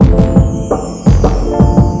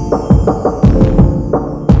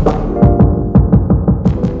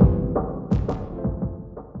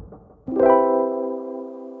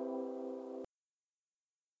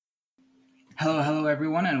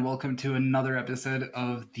welcome to another episode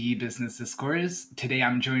of the Business Discourse. Today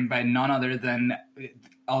I'm joined by none other than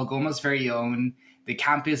Algoma's very own, the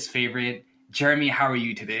campus favorite, Jeremy. How are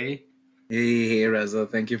you today? Hey, Reza.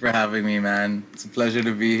 Thank you for having me, man. It's a pleasure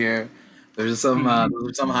to be here. Those are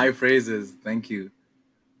some high phrases. Thank you.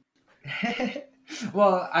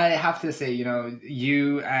 Well, I have to say,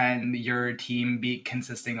 you and your team,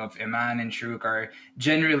 consisting of Iman and Shruk, are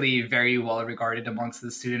generally very well regarded amongst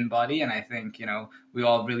the student body, and I think we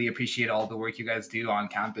all really appreciate all the work you guys do on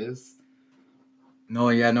campus. No,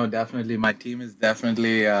 yeah, no, definitely. My team is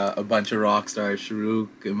definitely a bunch of rock stars. Sharuk,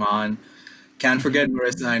 Iman. Can't forget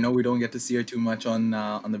Marissa. I know we don't get to see her too much on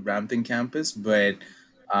the Brampton campus, but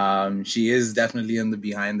she is definitely in the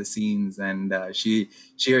behind the scenes, and she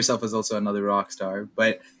herself is also another rock star.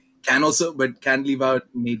 But can't leave out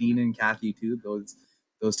Nadine and Kathy too.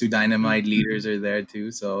 Those two dynamite leaders are there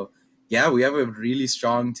too. So yeah, we have a really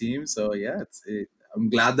strong team. So yeah, I'm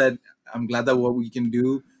glad that what we can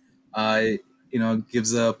do, uh,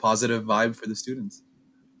 gives a positive vibe for the students.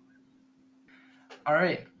 All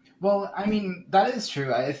right. Well, I mean, that is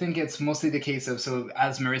true. I think it's mostly the case of, so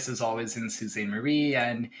as Marissa's always in Sault Marie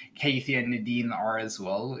and Kathy and Nadine are as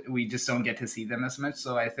well, we just don't get to see them as much.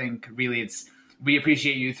 So I think really we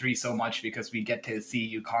appreciate you three so much because we get to see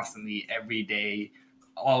you constantly every day,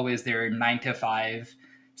 always there 9 to 5.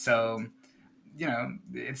 So,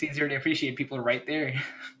 it's easier to appreciate people right there.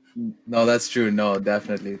 No, that's true. No,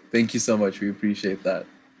 definitely. Thank you so much. We appreciate that.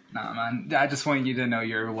 Nah, man. I just want you to know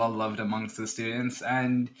you're well loved amongst the students.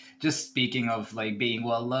 And just speaking of like being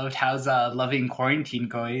well loved, how's loving quarantine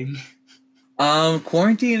going?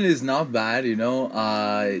 Quarantine is not bad,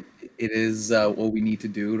 it is what we need to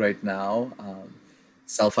do right now.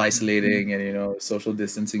 Self-isolating and, social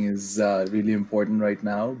distancing is really important right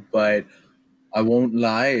now. But I won't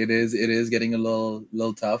lie, it is getting a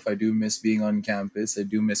little tough. I do miss being on campus. I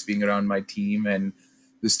do miss being around my team and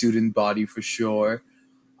the student body for sure.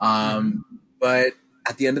 But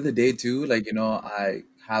at the end of the day too, like, I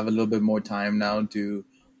have a little bit more time now to,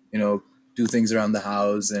 do things around the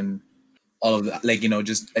house and all of that, like,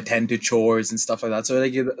 just attend to chores and stuff like that. So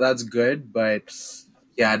like that's good, but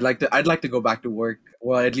yeah, I'd like to go back to work.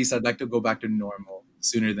 Well, at least I'd like to go back to normal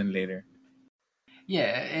sooner than later.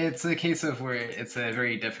 Yeah, it's a case of where it's a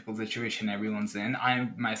very difficult situation everyone's in. I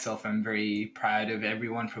myself am very proud of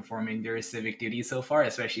everyone performing their civic duty so far,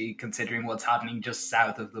 especially considering what's happening just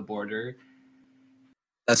south of the border.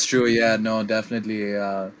 That's true. Yeah, no, definitely.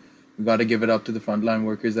 We got to give it up to the frontline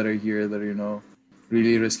workers that are here, that are,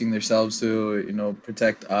 really risking themselves to,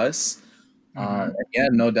 protect us. And yeah,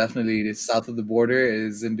 no, definitely. The south of the border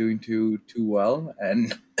isn't doing too well,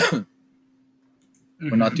 and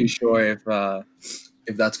we're not too sure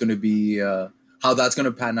if that's going to be how that's going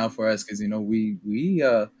to pan out for us, because we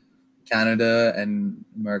Canada and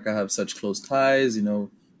America have such close ties. We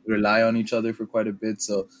rely on each other for quite a bit.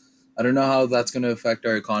 So I don't know how that's going to affect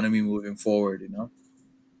our economy moving forward.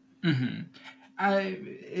 Mm-hmm.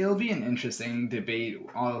 It'll be an interesting debate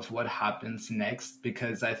of what happens next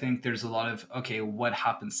because I think there's a lot of okay, what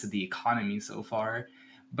happens to the economy so far,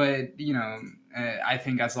 but I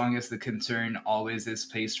think as long as the concern always is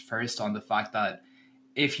placed first on the fact that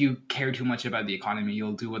if you care too much about the economy,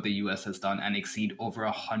 you'll do what the U.S. has done and exceed over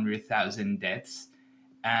 100,000 deaths,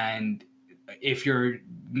 and if you're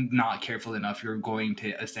not careful enough, you're going to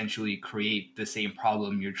essentially create the same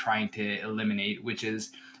problem you're trying to eliminate, which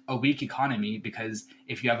is a weak economy. Because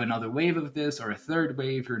if you have another wave of this or a third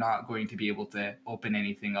wave, you're not going to be able to open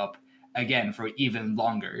anything up again for even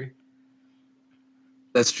longer.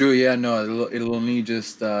 That's true. Yeah, no, it'll only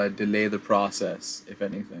just delay the process, if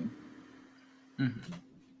anything. Mm-hmm.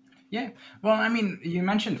 Yeah. Well, I mean, you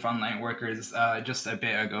mentioned frontline workers just a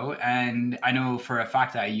bit ago, and I know for a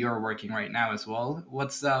fact that you're working right now as well.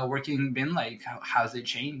 What's working been like? How's it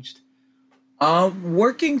changed?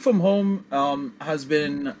 Working from home has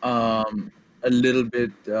been a little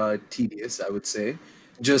bit tedious, I would say,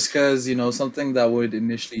 just because something that would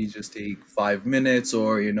initially just take 5 minutes,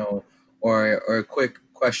 or or a quick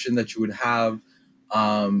question that you would have,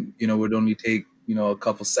 would only take a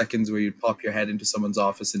couple seconds, where you'd pop your head into someone's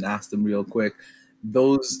office and ask them real quick.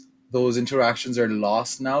 Those interactions are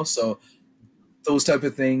lost now, so those type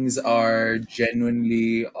of things are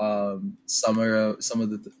genuinely some of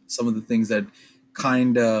the things that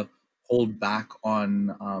kind of hold back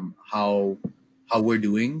on how we're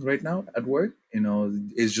doing right now at work.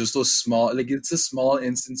 It's just those small, like, it's the small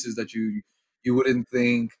instances that you wouldn't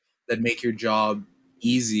think that make your job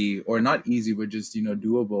easy, or not easy, but just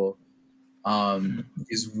doable,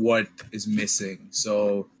 is what is missing.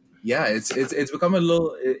 So yeah, it's become a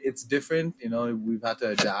little, it's different. We've had to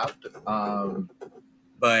adapt.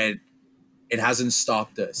 but it hasn't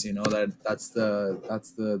stopped us. That's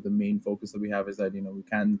the main focus that we have, is that we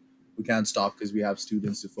can't stop because we have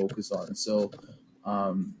students to focus on. So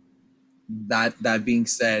that being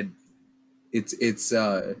said, it's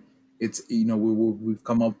we've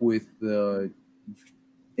come up with the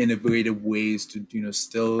innovative ways to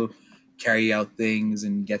still carry out things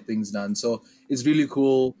and get things done. So it's really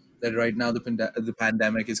cool that right now the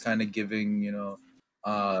pandemic is kind of giving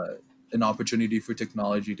uh, an opportunity for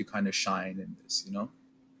technology to kind of shine in this.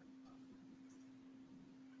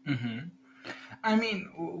 Hmm. I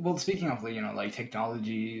mean, well, speaking of like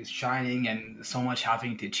technology shining and so much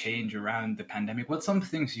having to change around the pandemic, what's some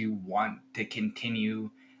things you want to continue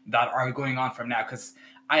that are going on from now? Because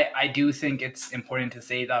I do think it's important to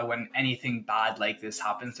say that when anything bad like this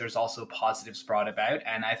happens, there's also positives brought about,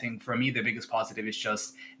 and I think for me the biggest positive is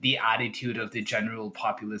just the attitude of the general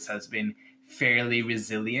populace has been fairly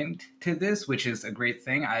resilient to this, which is a great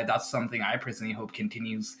thing. That's something I personally hope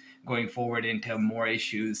continues going forward into more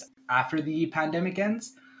issues after the pandemic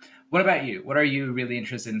ends. What about you? What are you really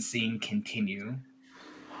interested in seeing continue?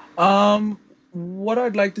 What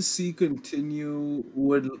I'd like to see continue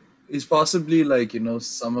would is possibly like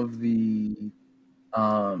some of the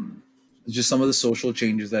um just some of the social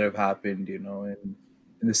changes that have happened, in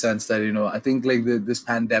the sense that I think like this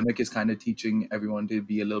pandemic is kind of teaching everyone to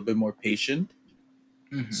be a little bit more patient.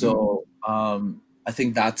 Hmm. So I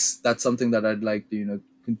think that's something that I'd like to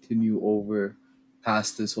continue over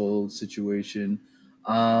past this whole situation.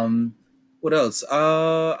 Um, what else?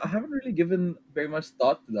 I haven't really given very much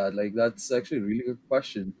thought to that. Like that's actually a really good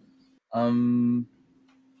question. Um,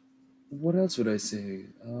 what else would I say?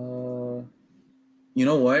 You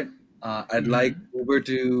know what? I'd like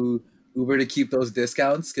Hmm. Uber to keep those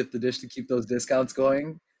discounts, skip the dish to keep those discounts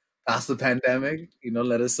going past the pandemic.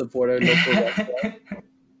 Let us support our local restaurant.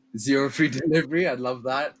 Zero free delivery. I'd love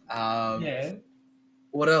that. Yeah.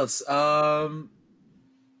 What else? You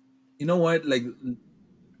know what? Like the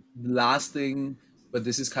last thing, but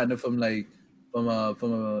this is kind of from a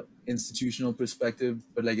institutional perspective,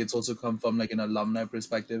 but like it's also come from like an alumni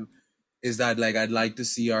perspective. Is that like I'd like to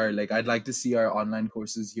see our online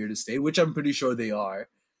courses here to stay, which I'm pretty sure they are.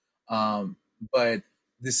 But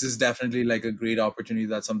this is definitely like a great opportunity.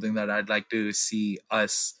 That's something that I'd like to see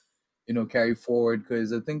us, carry forward,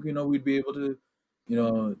 because I think we'd be able to, you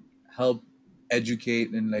know, help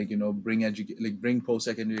educate and like bring post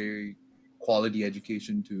secondary quality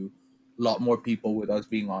education to a lot more people with us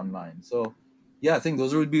being online. So yeah, I think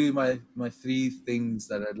those would be my three things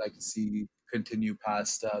that I'd like to see continue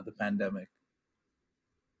past the pandemic.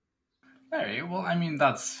 All right. Well, I mean,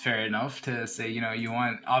 that's fair enough to say, you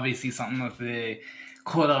want obviously something with the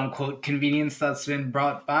quote unquote convenience that's been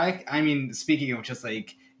brought back. I mean, speaking of just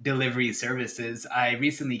like delivery services, I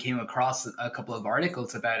recently came across a couple of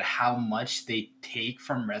articles about how much they take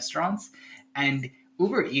from restaurants. And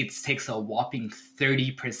Uber Eats takes a whopping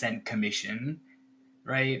 30% commission,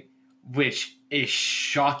 right? Which is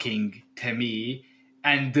shocking to me.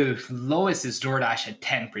 And the lowest is DoorDash at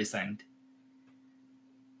 10%.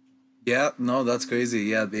 Yeah, no, that's crazy.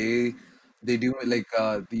 Yeah, they do like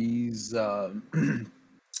these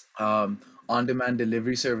on-demand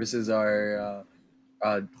delivery services are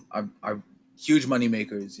huge money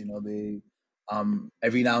makers. They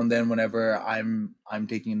every now and then, whenever I'm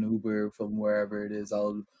taking an Uber from wherever it is,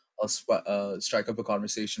 I'll strike up a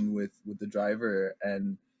conversation with the driver,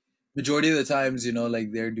 and majority of the times,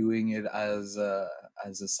 like they're doing it as a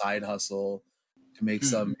side hustle to make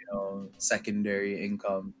some Mm. secondary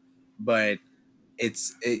income, but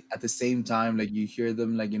at the same time, like you hear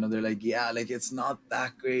them, like they're like, yeah, like it's not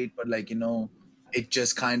that great, but like it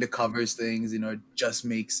just kind of covers things, it just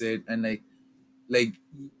makes it. And like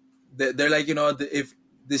they're like, if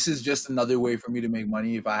this is just another way for me to make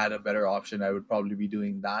money, if I had a better option, I would probably be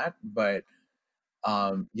doing that. But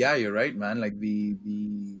yeah, you're right, man. Like the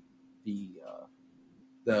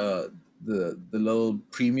the little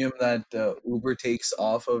premium that Uber takes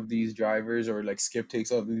off of these drivers, or like Skip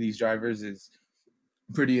takes off of these drivers, is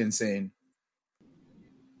pretty insane.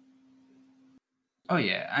 Oh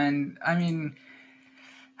yeah, and I mean,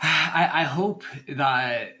 I hope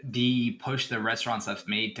that the push the restaurants have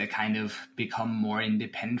made to kind of become more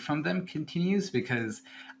independent from them continues, because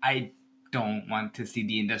I don't want to see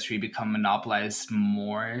the industry become monopolized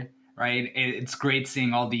more. Right? It's great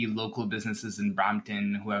seeing all the local businesses in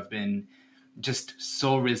Brampton who have been just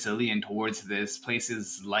so resilient towards this.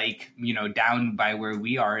 Places like, down by where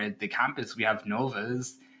we are at the campus, we have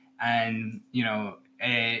Novas, and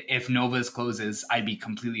if Novas closes, I'd be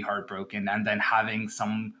completely heartbroken. And then having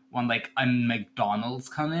someone like a McDonald's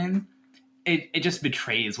come in, it just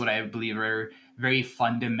betrays what I believe are very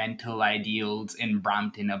fundamental ideals in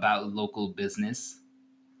Brampton about local business.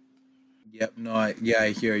 Yep. No. Yeah, I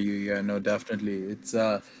hear you. Yeah. No. Definitely. It's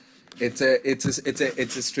a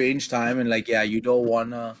strange time, and like, yeah, you don't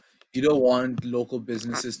want local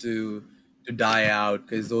businesses to die out,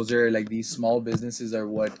 because those are like, these small businesses are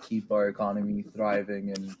what keep our economy thriving,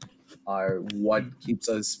 and are what keeps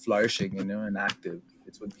us flourishing, and active.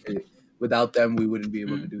 Without them, we wouldn't be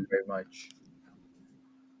able to Mm. do very much.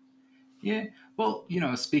 Yeah. Well,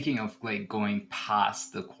 speaking of like going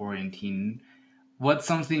past the quarantine, what's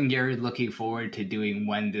something you're looking forward to doing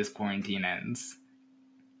when this quarantine ends?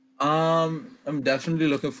 I'm definitely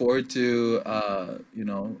looking forward to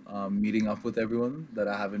meeting up with everyone that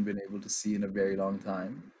I haven't been able to see in a very long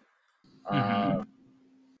time. Uh, Mm-hmm.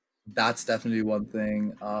 that's definitely one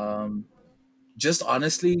thing. Just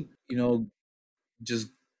honestly, just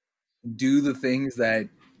do the things that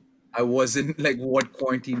I wasn't like, what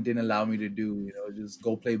quarantine didn't allow me to do. Just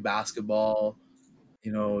go play basketball.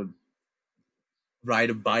 You know, ride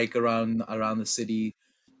a bike around the city.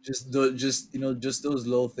 Just those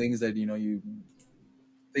little things that you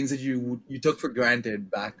took for granted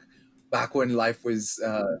back when life was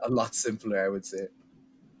a lot simpler, I would say.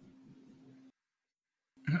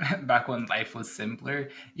 Back when life was simpler.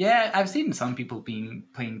 Yeah, I've seen some people being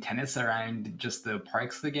playing tennis around just the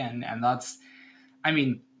parks again, and that's, I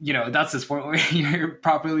mean, that's a sport where you're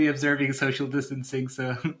properly observing social distancing,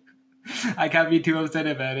 so I can't be too upset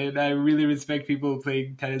about it. I really respect people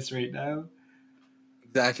playing tennis right now.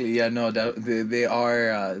 Exactly. Yeah. No. They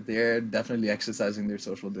are. They're definitely exercising their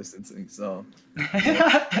social distancing. So, you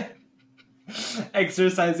know,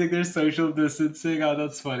 Exercising their social distancing. Oh,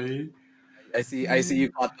 that's funny. I see. I see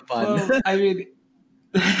you caught the pun. Well, I mean,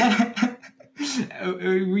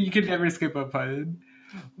 we could never skip a pun.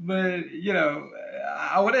 But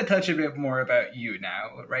I want to touch a bit more about you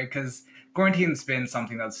now, right? Because quarantine's been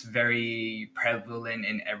something that's very prevalent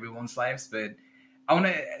in everyone's lives, but I want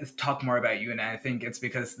to talk more about you, and I think it's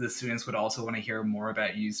because the students would also want to hear more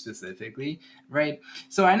about you specifically, right?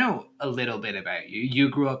 So I know a little bit about you. You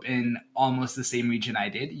grew up in almost the same region I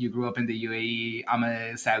did. You grew up in the UAE. I'm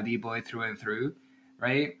a Saudi boy through and through,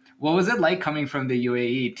 right? What was it like coming from the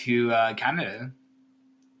UAE to Canada?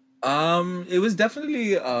 It was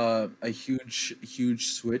definitely a huge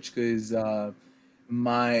switch, because I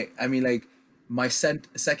mean, like, my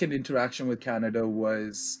second interaction with Canada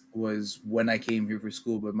was when I came here for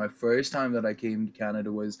school, but my first time that I came to Canada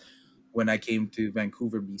was when I came to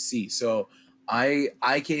Vancouver, BC. So I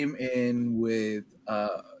came in with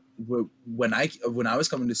when I was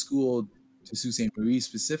coming to school, to Sault Ste. Marie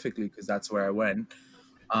specifically, because that's where I went.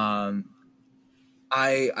 Um,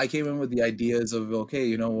 I came in with the ideas of, okay,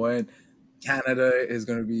 you know what, Canada is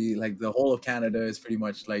going to be like, the whole of Canada is pretty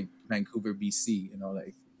much like Vancouver, BC.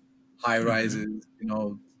 Like, high Mm-hmm. rises,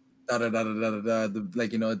 da da da da da da,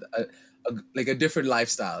 like, like a different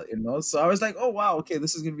lifestyle. So I was like, oh wow, okay,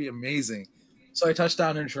 this is going to be amazing. So I touched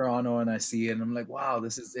down in Toronto, and I see it, and I'm like, wow,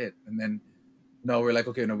 this is it. And then, no, we're like,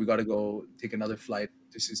 okay, no, we got to go take another flight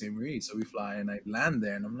to Sault Ste. Marie. So we fly, and I land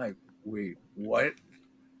there, and I'm like, wait, what?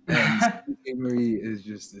 And Sault Ste. Marie is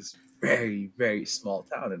just this very, very small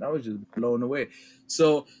town, and I was just blown away.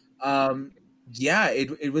 So, yeah,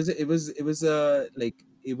 it was a like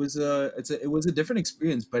it was a different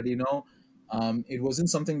experience, but it wasn't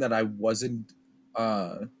something that I wasn't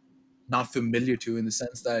uh not familiar to, in the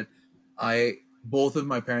sense that I both of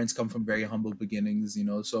my parents come from very humble beginnings,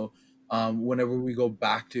 so whenever we go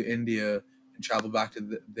back to India and travel back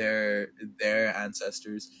to their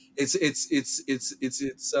ancestors, it's a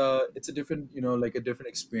different, like a different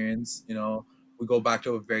experience. We go back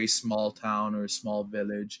to a very small town or a small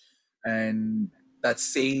village, and that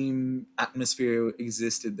same atmosphere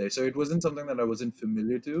existed there. So it wasn't something that I wasn't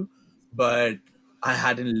familiar to, but I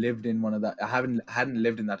hadn't lived in one of that. I haven't hadn't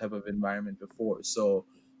lived in that type of environment before. So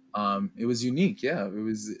it was unique. Yeah, it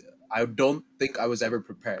was. I don't think I was ever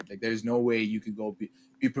prepared. Like, there's no way you could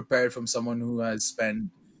be prepared from someone who has spent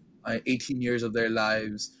 18 years of their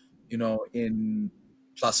lives, in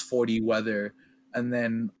plus 40 weather, and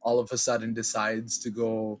then all of a sudden decides to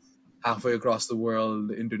go halfway across the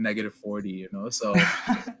world into negative 40. So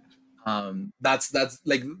that's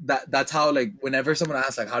like that's how, like, whenever someone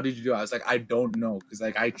asks, like, how did you do it? I was like, I don't know, because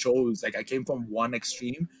like I came from one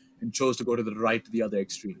extreme and chose to go to the right, to the other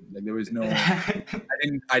extreme. Like, there was no,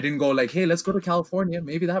 I didn't go like, hey, let's go to California,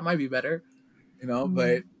 maybe that might be better.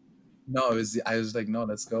 But no, I was like, no,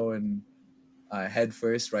 let's go, and head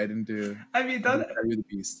first right into I mean the that belly of the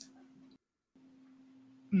beast.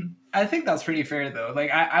 I think that's pretty fair though. Like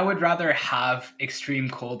I would rather have extreme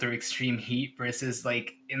cold or extreme heat versus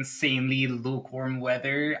like insanely lukewarm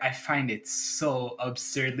weather. I find it so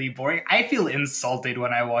absurdly boring. I feel insulted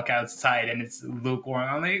when I walk outside and it's lukewarm.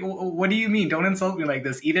 I'm like, what do you mean? Don't insult me like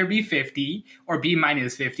this. Either be 50 or be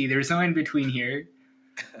minus 50. There's no in between here.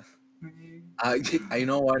 You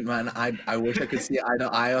know what, man? I wish I could see eye to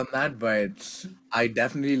eye on that, but I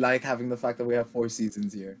definitely like having the fact that we have four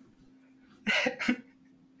seasons here.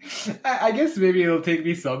 I guess maybe it'll take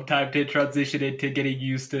me some time to transition into getting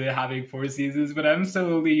used to having four seasons, but I'm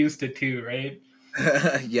so only used to two, right?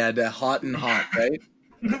 Yeah, the hot and hot, right?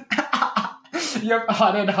 Yep,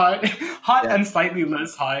 hot and hot, hot Yeah, and slightly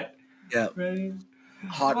less hot, yeah. right?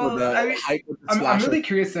 Hot with Well, a I mean, height with a I'm splash of. really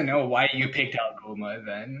curious to know why you picked Algoma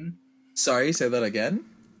then. Sorry, say that again.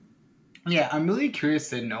 Yeah, I'm really curious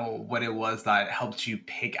to know what it was that helped you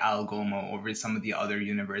pick Algoma over some of the other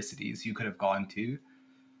universities you could have gone to.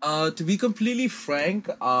 To be completely frank,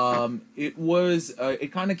 it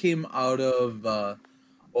kind of came out of a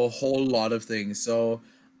whole lot of things. So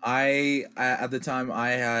I at the time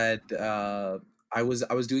I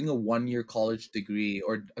was doing a 1 year college degree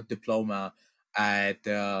or a diploma at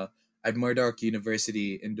uh, at Murdoch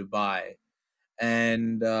University in Dubai,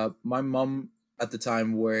 and my mom at the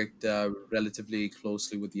time worked relatively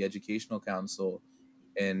closely with the educational council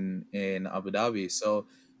in Abu Dhabi. So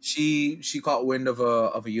she caught wind of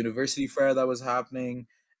a university fair that was happening,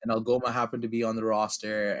 and Algoma happened to be on the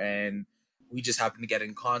roster, and we just happened to get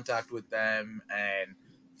in contact with them. And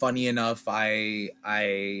funny enough, I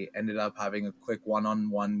ended up having a quick one on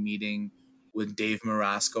one meeting with Dave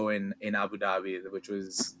Marasco in Abu Dhabi, which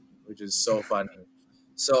was so funny.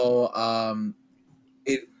 So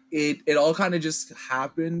it all kind of just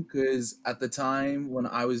happened because at the time when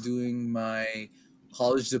I was doing my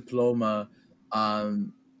college diploma,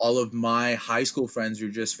 all of my high school friends were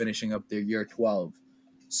just finishing up their year 12.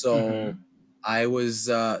 So Mm-hmm. I was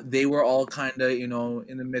they were all kind of, you know,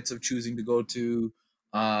 in the midst of choosing to go to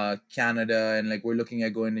Canada, and like we're looking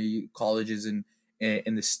at going to colleges in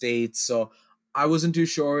the States. So I wasn't too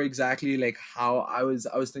sure exactly like how I was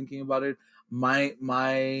thinking about it. My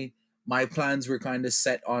plans were kind of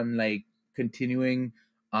set on like continuing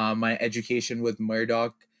my education with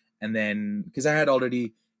Murdoch, and then because I had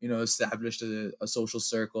already, you know, established a social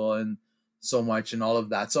circle and so much and all of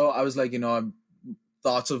that, so I was like, you know,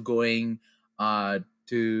 thoughts of going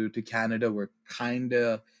to Canada were kind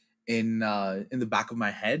of in the back of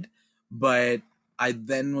my head, but I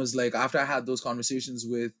then was like, after I had those conversations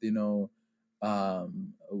with, you know,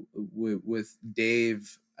 with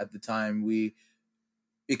Dave at the time, we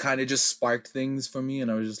it kind of just sparked things for me, and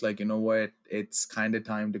I was just like, you know what, it's kind of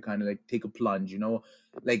time to kind of like take a plunge, you know,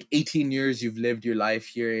 like 18 years you've lived your life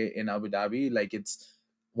here in Abu Dhabi, like it's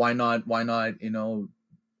why not, you know,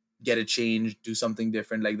 get a change, do something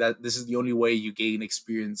different like that. This is the only way you gain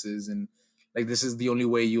experiences, and like this is the only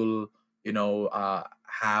way you'll, you know,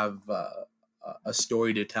 have a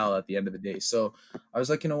story to tell at the end of the day. So I was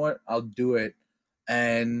like, you know what, I'll do it.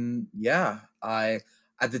 And yeah, I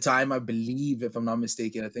at the time, I believe, if I'm not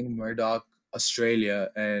mistaken, I think Murdoch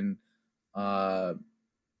Australia and uh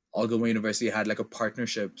Algoma University had like a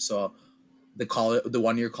partnership. So the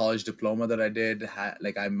 1 year college diploma that I did had,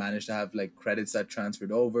 like, I managed to have like credits that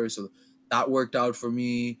transferred over, so that worked out for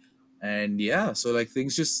me. And yeah, so like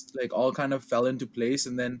things just like all kind of fell into place,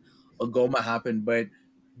 and then Algoma happened. But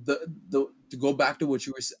the to go back to what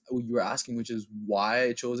you were asking, which is why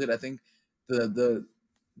I chose it, I think the the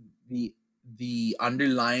the the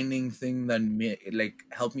underlining thing that like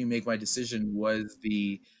helped me make my decision was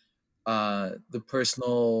the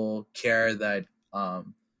personal care that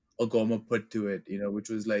Ogoma put to it, you know, which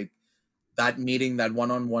was like that meeting, that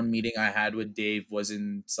one-on-one meeting I had with Dave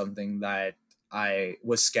wasn't something that I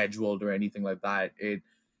was scheduled or anything like that.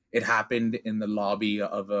 It happened in the lobby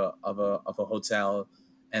of a hotel,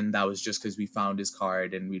 and that was just because we found his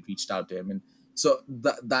card and we reached out to him, and so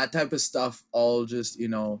that type of stuff all just, you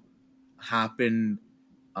know, happened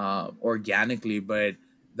organically. But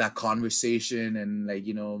that conversation and, like,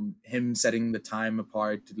 you know, him setting the time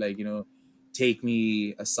apart to, like, you know, take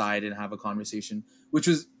me aside and have a conversation, which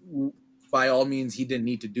was, by all means, he didn't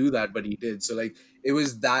need to do that, but he did. So like it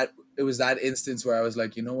was that instance where I was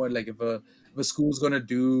like, you know what, like if a school's gonna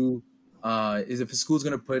do is if a school's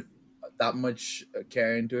gonna put that much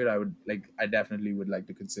care into it, I definitely would like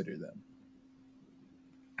to consider them.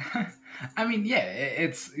 I mean, yeah,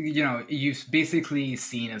 it's, you know, you've basically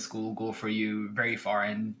seen a school go for you very far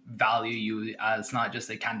and value you as not just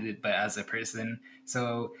a candidate but as a person.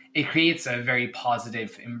 So it creates a very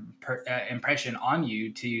positive impression on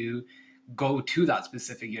you to go to that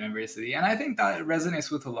specific university. And I think that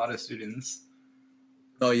resonates with a lot of students.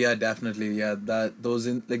 Oh yeah, definitely. Yeah, that those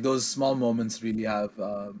in like those small moments really have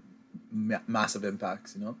massive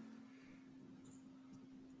impacts. You know.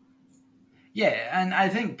 Yeah, and I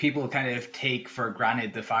think people kind of take for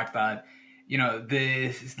granted the fact that,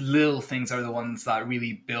 the little things are the ones that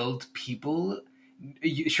really build people.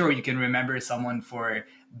 Sure, you can remember someone for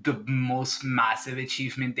the most massive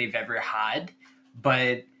achievement they've ever had,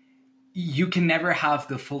 but you can never have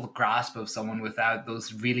the full grasp of someone without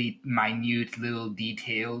those really minute little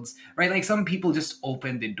details, right? Like some people just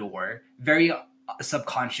open the door very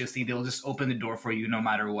subconsciously, they'll just open the door for you no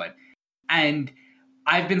matter what. And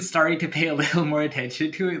I've been starting to pay a little more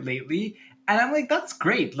attention to it lately. And I'm like, that's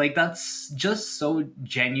great. Like, that's just so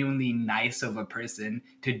genuinely nice of a person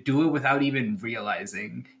to do it without even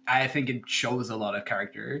realizing. I think it shows a lot of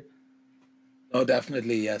character. No,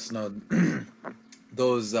 definitely yes. No,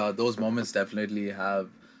 those moments definitely have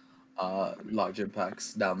large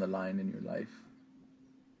impacts down the line in your life.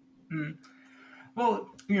 Mm. Well,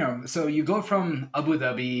 so you go from Abu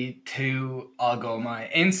Dhabi to Algoma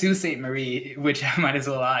and Sault Ste. Marie, which I might as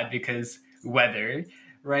well add because weather,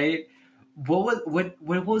 right? What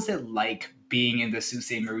was it like being in the Sault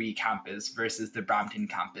Ste. Marie campus versus the Brampton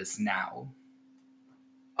campus now?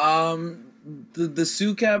 The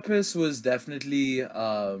Sioux campus was definitely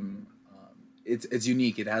it's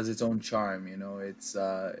unique. It has its own charm. You know,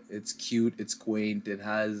 it's cute. It's quaint. It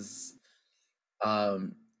has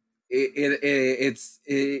um you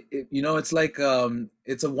know, it's like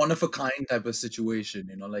it's a one of a kind type of situation.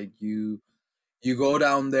 You know, like you go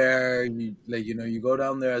down there, you go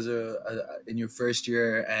down there in your first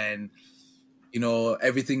year, and you know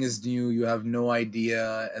everything is new. You have no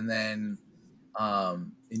idea, and then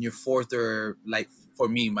in your fourth, or like for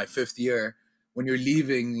me, my fifth year, when you're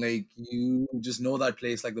leaving, like you just know that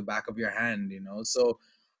place like the back of your hand. You know, so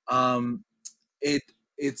um, it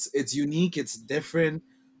it's unique. It's different.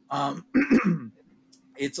 Um,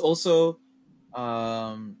 it's also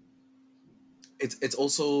um, it's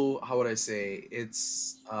also, how would I say,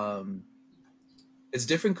 it's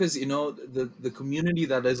different because you know the community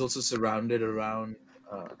that is also surrounded around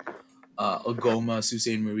uh, Algoma, Sault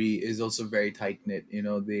Ste. Marie is also very tight knit. You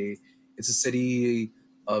know, it's a city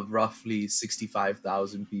of roughly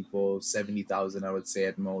 65,000 people, 70,000 I would say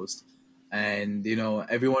at most, and you know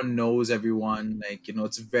everyone knows everyone. Like you know,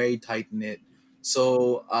 it's very tight knit.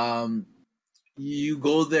 So you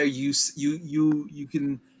go there, you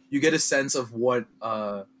get a sense of what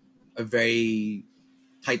a very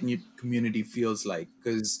tight knit community feels like,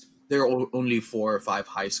 because there are only four or five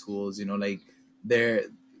high schools. You know, like there,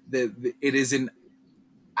 it isn't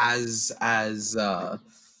as uh,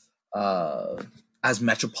 as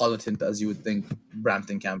metropolitan as you would think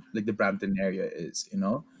Brampton camp, like the Brampton area is. You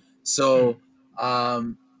know, Mm. so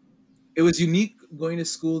um, it was unique going to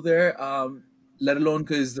school there. Let alone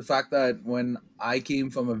because the fact that when I came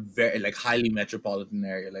from a very like highly metropolitan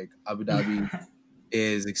area, like Abu Dhabi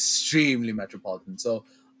is extremely metropolitan. So,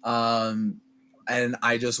 um, and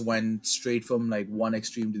I just went straight from like one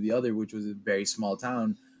extreme to the other, which was a very small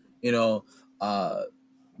town. You know, uh,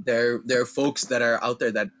 there are folks that are out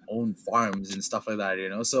there that own farms and stuff like that. You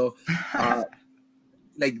know, so uh,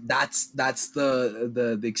 like that's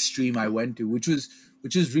the extreme I went to, which was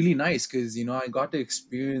really nice because you know I got to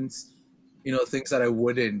experience you know things that I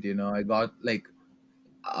wouldn't. You know, I got like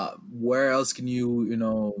where else can you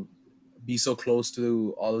know be so close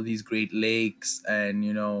to all of these great lakes, and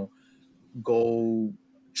you know go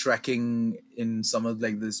trekking in some of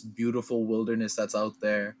like this beautiful wilderness that's out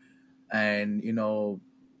there, and you know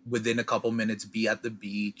within a couple minutes be at the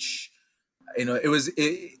beach. You know, it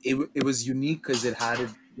was unique because it had it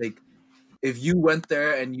like if you went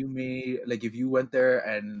there and you may like if you went there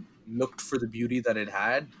and looked for the beauty that it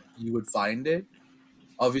had, you would find it.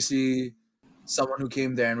 Obviously, someone who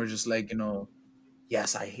came there and was just like, you know,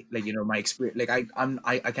 yes, like you know my experience, like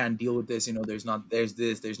I can't deal with this. You know, there's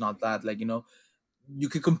this, there's not that. Like you know, you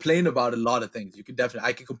could complain about a lot of things. You could definitely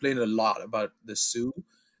I could complain a lot about the Sioux,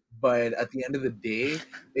 but at the end of the day,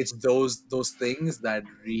 it's those things that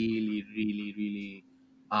really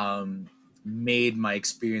made my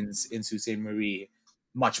experience in Sault Ste. Marie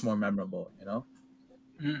much more memorable. You know.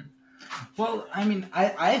 Mm. Well, I mean,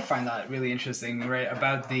 I find that really interesting, right?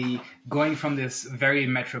 About the going from this very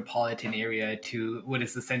metropolitan area to what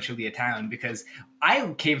is essentially a town. Because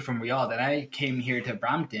I came from Riyadh and I came here to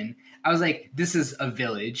Brampton. I was like, this is a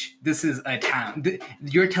village. This is a town.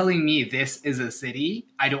 You're telling me this is a city?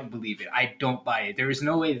 I don't believe it. I don't buy it. There is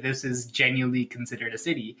no way this is genuinely considered a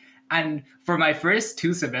city. And for my first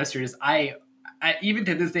two semesters, even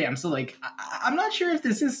to this day, I'm still like, I'm not sure if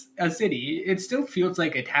this is a city. It still feels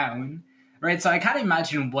like a town, right? So I can't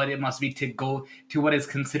imagine what it must be to go to what is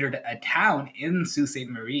considered a town in Sault Ste.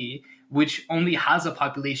 Marie, which only has a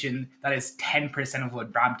population that is 10% of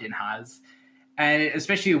what Brampton has. And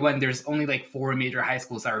especially when there's only like four major high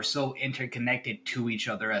schools that are so interconnected to each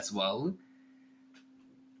other as well.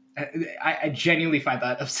 I genuinely find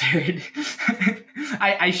that absurd.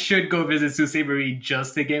 I should go visit Sault Ste. Marie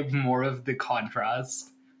just to get more of the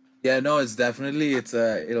contrast. Yeah, no, it's definitely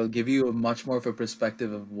it'll give you a much more of a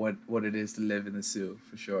perspective of what it is to live in the Sioux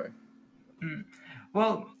for sure.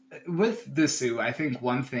 Well, with the Sioux, I think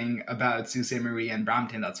one thing about Sault Ste. Marie and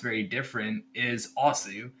Brampton that's very different is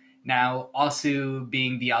OSU. Now, OSU,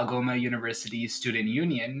 being the Algoma University Student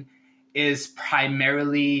Union, is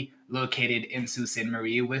primarily located in Sault Ste.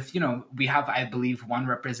 Marie with, we have, I believe, one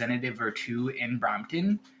representative or two in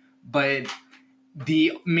Brampton, but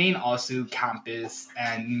the main OSU campus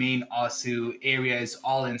and main OSU area is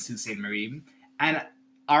all in Sault Ste. Marie. And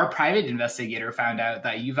our private investigator found out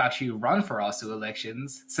that you've actually run for OSU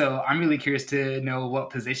elections. So I'm really curious to know what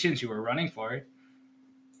positions you were running for.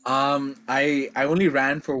 I only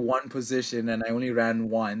ran for one position, and I only ran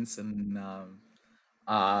once, and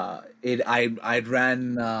it I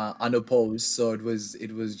ran unopposed, so it was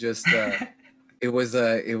just it was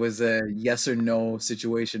a yes or no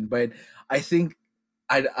situation. But I think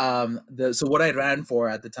I the so what I ran for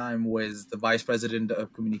at the time was the vice president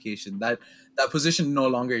of communication. That position no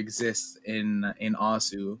longer exists in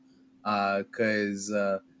ASU, because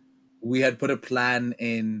we had put a plan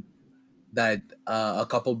in that a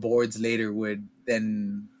couple boards later would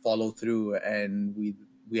then follow through, and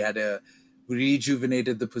we had a we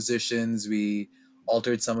rejuvenated the positions, we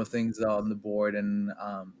altered some of things on the board, and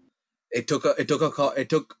it took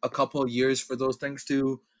a couple years for those things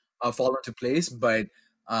to fall into place, but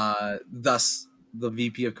thus the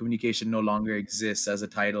VP of communication no longer exists as a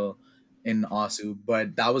title in ASU,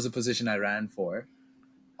 but that was a position I ran for.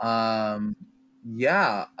 Um,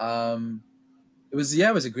 yeah, it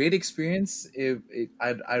was a great experience.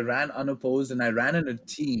 I ran unopposed, and I ran in a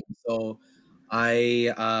team, so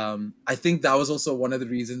I think that was also one of the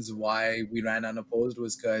reasons why we ran unopposed,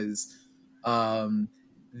 was because um,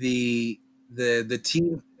 the the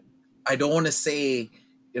team. I don't want to say,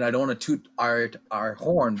 I don't want to toot our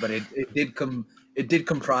horn, but it did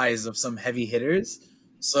comprise of some heavy hitters.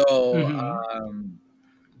 So Mm-hmm.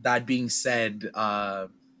 that being said, I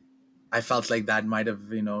felt like that might have,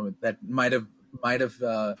 might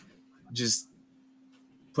have just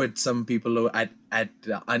put some people at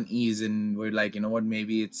unease, and we're like, you know what,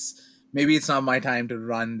 maybe it's not my time to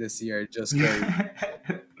run this year, just because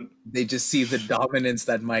they just see the dominance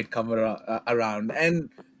that might come around. And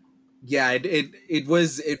yeah, it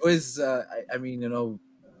was I mean,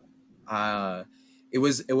 uh it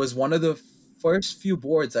was one of the first few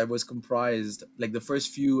boards I was comprised, like the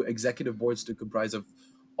first few executive boards to comprise of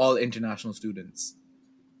all international students.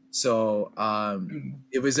 So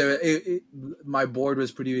my board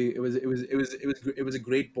was pretty. It was a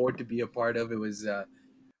great board to be a part of. It was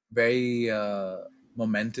very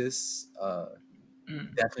momentous.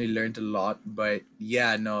 Definitely learned a lot. But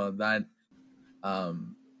yeah, no,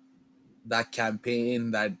 um, that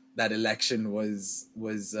campaign, that election was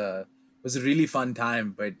a really fun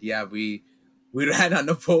time. But yeah, we ran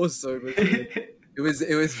unopposed, so it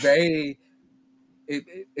was very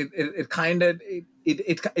it kind of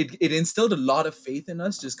it instilled a lot of faith in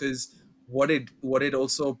us, just because what it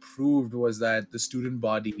also proved was that the student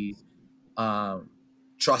body um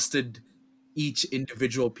trusted each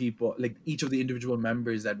individual people, like each of the individual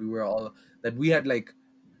members, that we had, like,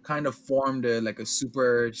 kind of formed a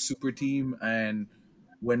super team. And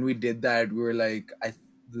when we did that, we were like,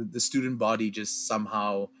 the student body just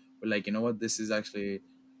somehow were like, you know what, this is actually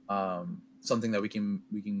something that we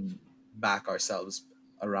can back ourselves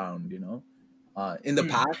around, in the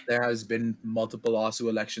past there has been multiple OSU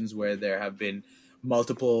elections where there have been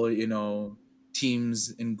multiple,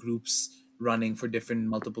 teams and groups running for different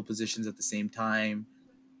multiple positions at the same time.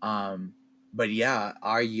 Um, but yeah,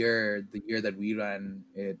 the year that we ran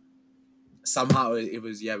it, somehow it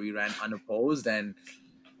was, yeah, we ran unopposed. And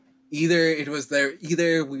either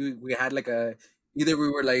we had like a either we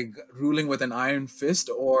were like ruling with an iron fist,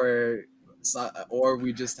 or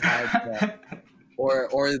we just had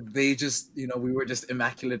or they just, we were just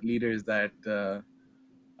immaculate leaders that the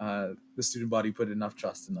student body put enough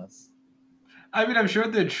trust in us. I mean, I'm sure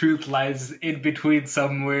the truth lies in between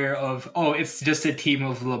somewhere of, oh, it's just a team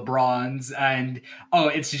of LeBrons and, oh,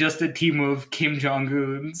 it's just a team of Kim Jong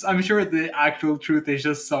Uns. I'm sure the actual truth is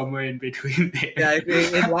just somewhere in between Yeah, there.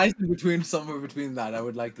 it lies in between, somewhere between that. I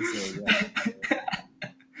would like to say, yeah.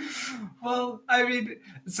 Well, I mean,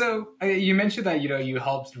 so you mentioned that you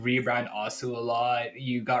helped rebrand Asu a lot.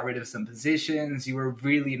 You got rid of some positions. You were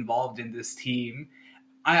really involved in this team.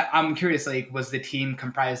 I'm curious, like, was the team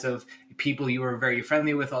comprised of people you were very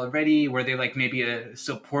friendly with already? Were they like maybe a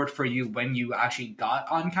support for you when you actually got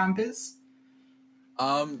on campus?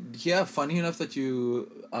 Yeah, funny enough that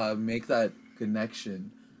you make that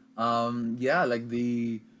connection. Yeah, like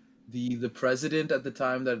the president at the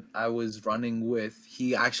time that I was running with,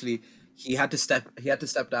 he actually he had to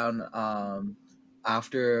step down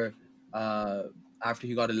after uh after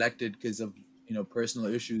he got elected because of personal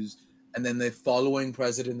issues, and then the following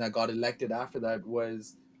president that got elected after that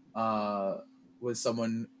uh was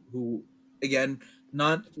someone who, again,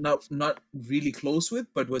 not really close with,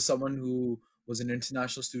 but was someone who was an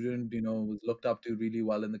international student, was looked up to really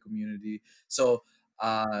well in the community. So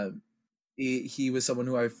uh, he was someone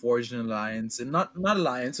who I forged an alliance, and not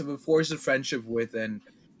alliance, but forged a friendship with, and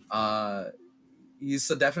uh, he's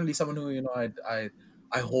definitely someone who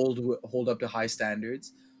I hold up to high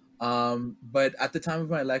standards. But at the time of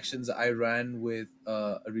my elections, I ran with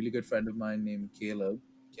a really good friend of mine named Caleb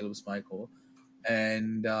Michael,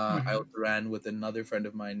 and I Hmm. also ran with another friend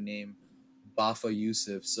of mine named Bafa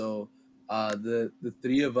Yusuf. So the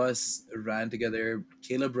three of us ran together.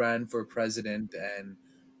 Caleb ran for president, and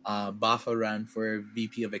Bafa ran for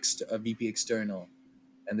VP external,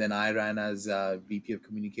 and then I ran as VP of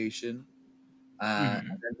communication. Hmm.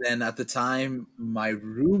 And then at the time, my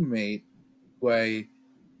roommate, who I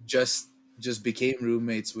just just became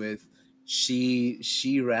roommates with,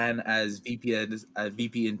 she ran as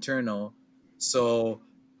VP internal. So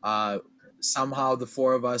uh, somehow the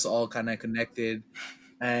four of us all kind of connected,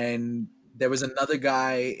 and there was another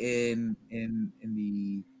guy in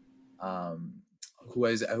the um, who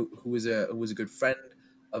was a good friend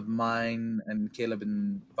of mine and Caleb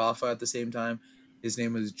and Bafa at the same time. His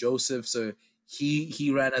name was Joseph. So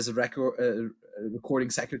he ran as a recording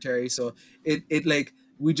secretary. So it like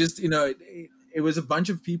we just it was a bunch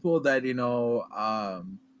of people that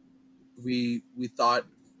we thought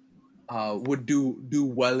would do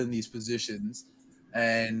well in these positions,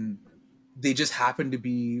 and they just happen to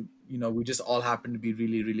be, we just all happen to be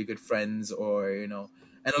really really good friends, or and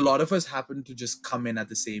a lot of us happened to just come in at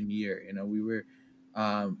the same year.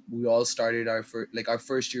 We all started our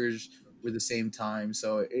first years were the same time,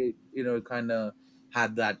 so it kind of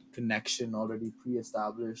had that connection already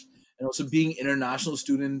pre-established. And also, being international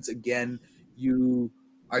students, again, you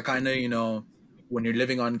are kind of, when you're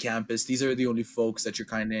living on campus, these are the only folks that you're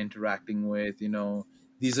kind of interacting with.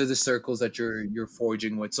 These are the circles that you're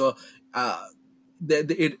forging with. So uh,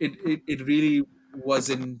 it really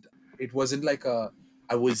wasn't, it wasn't like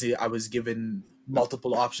I was given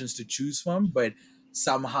multiple options to choose from, but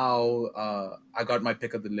somehow I got my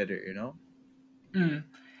pick of the litter. Mm.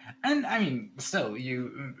 And I mean, still,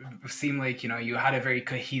 you seem like you had a very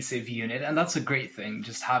cohesive unit, and that's a great thing.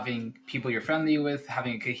 Just having people you're friendly with,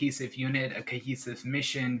 having a cohesive unit, a cohesive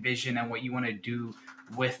mission, vision, and what you want to do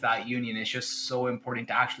with that union is just so important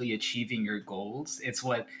to actually achieving your goals. It's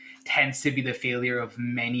what tends to be the failure of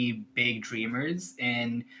many big dreamers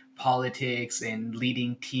in politics and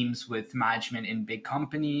leading teams with management in big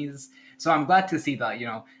companies. So I'm glad to see that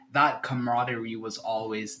that camaraderie was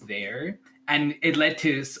always there, and it led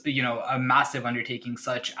to a massive undertaking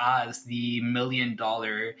such as the $1 million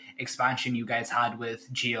expansion you guys had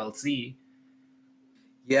with GLC.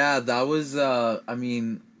 Yeah, that was. I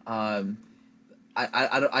mean, I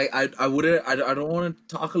wouldn't. I don't want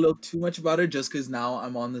to talk a little too much about it, just because now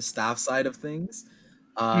I'm on the staff side of things.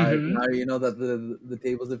 Now Mm-hmm. you know that the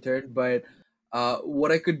tables have turned. But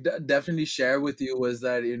what I could definitely share with you was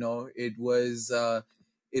that it was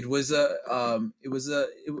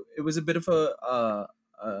a bit of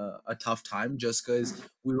a tough time, just because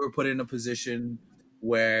we were put in a position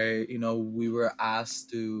where we were asked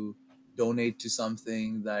to donate to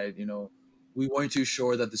something that we weren't too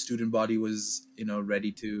sure that the student body was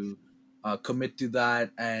ready to commit to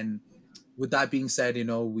that. And with that being said,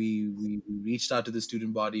 we reached out to the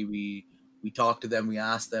student body. We talked to them, we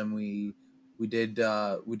asked them, we did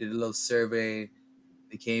a little survey.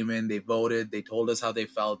 They came in, they voted, they told us how they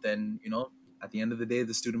felt, and at the end of the day,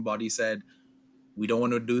 the student body said, we don't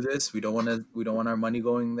want to do this, we don't want our money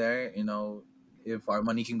going there. If our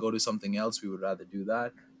money can go to something else, we would rather do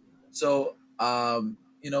that. So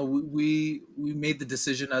we made the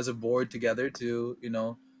decision as a board together to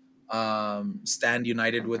stand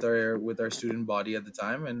united with our student body at the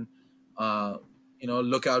time, and uh,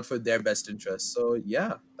 look out for their best interests. So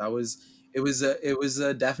yeah, that was it was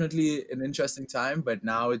definitely an interesting time. But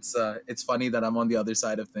now it's funny that I'm on the other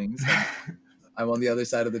side of things, and I'm on the other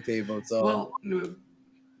side of the table. So Well,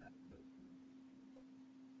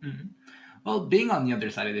 mhm. Well, being on the other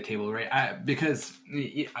side of the table, right? Because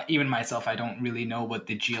even myself, I don't really know what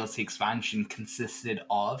the GLC expansion consisted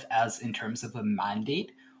of as in terms of a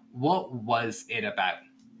mandate. What was it about?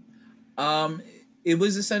 um, it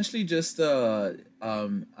was essentially just at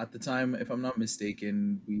the time, if I'm not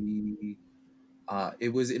mistaken, we it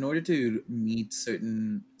was in order to meet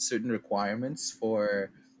certain requirements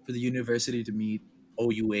for the university to meet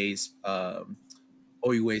OUA's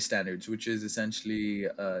OUA standards, which is essentially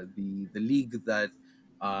the league that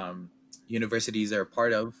um, universities are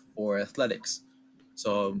part of for athletics.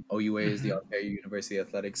 So OUA is the Hmm. Ontario University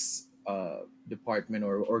Athletics department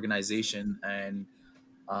or organization, and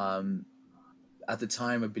um, at the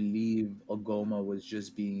time, I believe Algoma was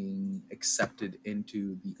just being accepted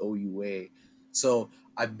into the OUA. So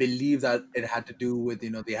I believe that it had to do with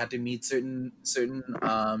they had to meet certain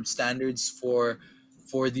standards for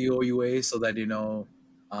the OUA so that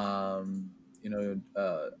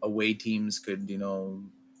away teams could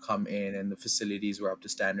come in and the facilities were up to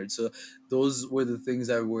standard. So those were the things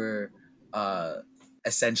that were uh,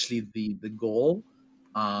 essentially the goal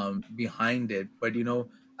behind it. But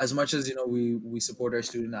as much as we support our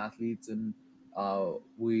student athletes, and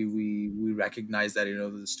we recognize that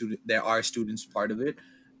there are students part of it.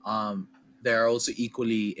 There are also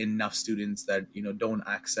equally enough students that don't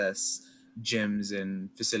access gyms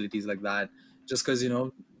and facilities like that, just because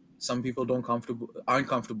some people don't comfortable aren't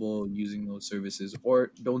comfortable using those services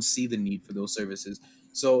or don't see the need for those services.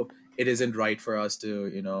 So it isn't right for us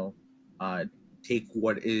to uh, take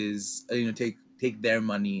what is take their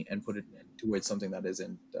money and put it towards something that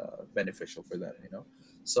isn't beneficial for them. All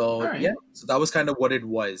So yeah, right. so that was kind of what it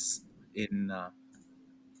was in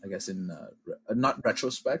I guess in not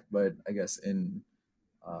retrospect, but I guess in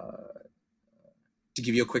uh, to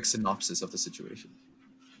give you a quick synopsis of the situation.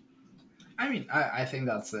 I mean, I think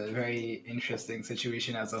that's a very interesting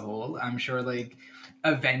situation as a whole. I'm sure, like,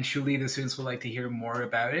 eventually the students would like to hear more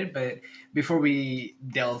about it. But before we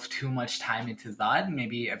delve too much time into that,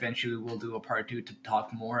 maybe eventually we'll do a part two to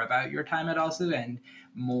talk more about your time at ASU and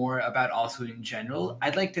more about ASU in general.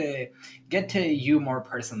 I'd like to get to you more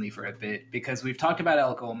personally for a bit because we've talked about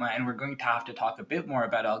Algoma and we're going to have to talk a bit more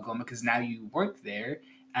about Algoma because now you work there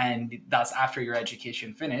and that's after your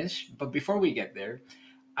education finished. But before we get there,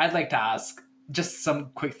 I'd like to ask just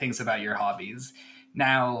some quick things about your hobbies.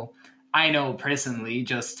 Now, I know personally,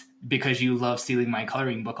 just because you love stealing my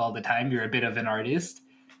coloring book all the time, you're a bit of an artist.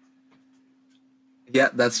 Yeah,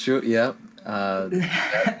 that's true. Yeah. Yeah.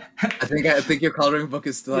 I think your coloring book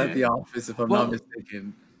is still at Yeah. the office, if I'm not Well,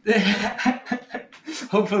 mistaken.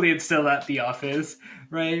 hopefully it's still at the office,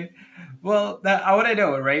 right? Well, I want to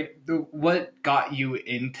know, right? What got you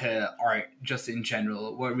into art just in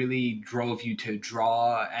general? What really drove you to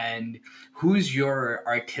draw? And who's your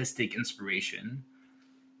artistic inspiration?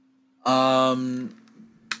 Um,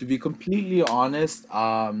 to be completely honest,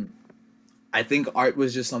 I think art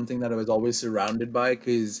was just something that I was always surrounded by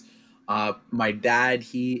because my dad,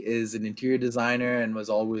 he is an interior designer and was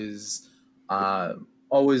uh,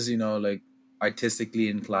 always, like artistically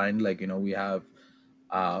inclined. Like,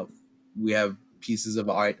 uh, we have pieces of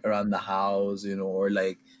art around the house, or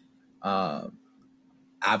like uh,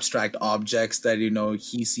 abstract objects that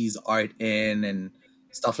he sees art in and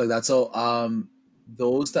stuff like that. So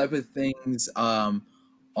those type of things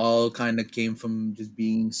all kind of came from just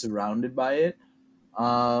being surrounded by it.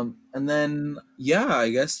 And then yeah, I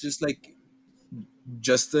guess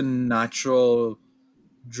just the natural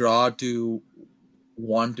draw to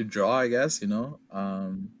want to draw, I guess,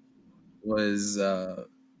 was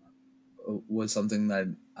was something that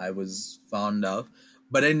I was fond of,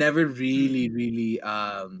 but I never really, Mm. really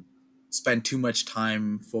spent too much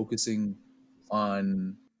time focusing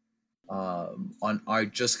on on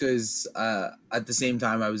art, just because at the same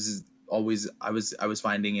time I was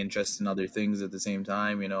finding interest in other things at the same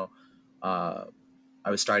time. Uh,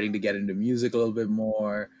 I was starting to get into music a little bit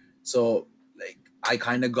more, so like I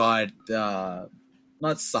kind of got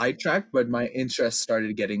not sidetracked, but my interest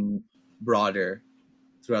started getting broader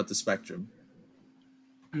throughout the spectrum.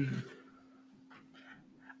 Mm.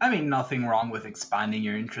 I mean, nothing wrong with expanding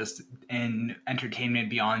your interest in entertainment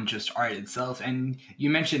beyond just art itself. And you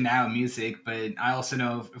mentioned now music, but I also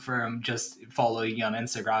know from just following you on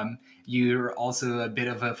Instagram, you're also a bit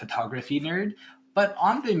of a photography nerd. But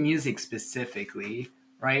on the music specifically,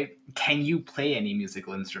 right? Can you play any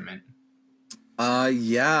musical instrument?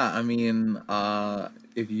 Yeah, I mean,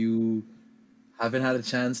 if you haven't had a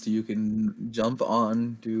chance to, you can jump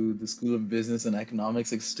on to the School of Business and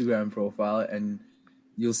Economics Instagram profile, and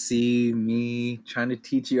you'll see me trying to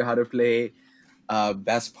teach you how to play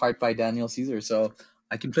Best Part by Daniel Caesar. So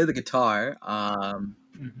I can play the guitar,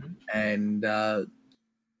 Hmm. and uh,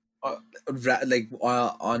 like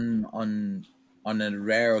on a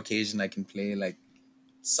rare occasion, I can play like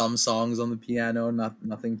some songs on the piano,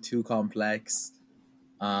 nothing too complex.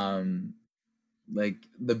 Um, like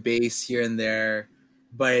the bass here and there.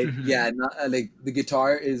 But Hmm. yeah, not, like the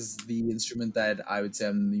guitar is the instrument that I would say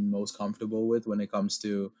I'm the most comfortable with when it comes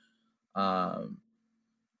to um,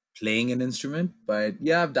 playing an instrument. But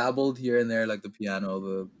yeah, I've dabbled here and there, like the piano,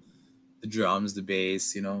 the drums, the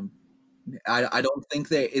bass. I don't think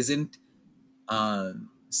there isn't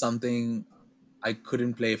something I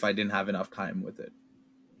couldn't play if I didn't have enough time with it.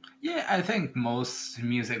 Yeah, I think most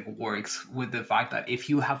music works with the fact that if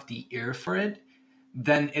you have the ear for it,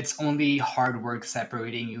 then it's only hard work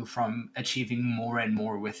separating you from achieving more and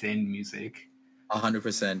more within music.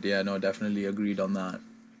 100%. Yeah, no, definitely agreed on that.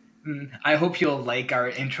 I hope you'll like our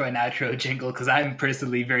intro and outro jingle because I'm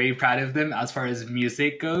personally very proud of them as far as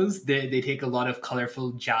music goes. They take a lot of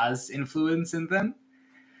colorful jazz influence in them.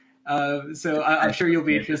 So I'm sure you'll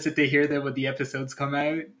be interested to hear them when the episodes come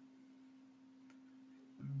out.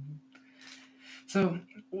 So,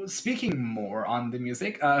 speaking more on the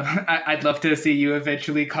music, I'd love to see you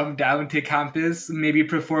eventually come down to campus, maybe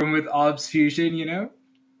perform with Obs Fusion, you know?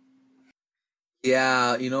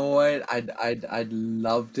 Yeah, you know what? I'd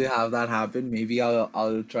love to have that happen. Maybe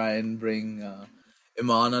I'll try and bring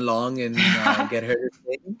Iman along and get her to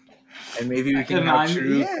sing, and maybe we can have Man,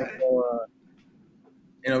 Sharuk yeah. also.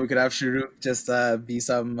 We could have Sharuk just be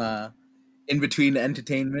some in between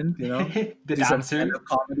entertainment. The Do some stand dancer. up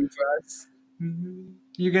comedy for us.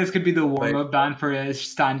 You guys could be the warm But up band for a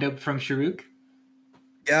stand up from Sharuk.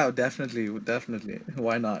 yeah, definitely, definitely.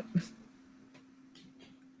 Why not?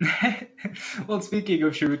 Well, speaking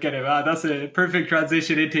of Sharuk and Iman, that's a perfect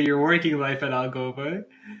transition into your working life at Algoma,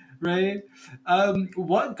 right?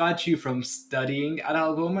 What got you from studying at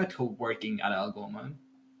Algoma to working at Algoma?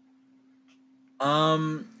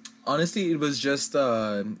 Honestly, it was just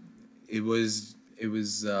it was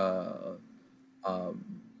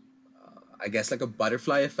um I guess like a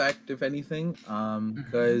butterfly effect, if anything. Hmm.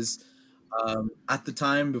 Because at the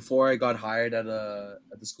time before I got hired at the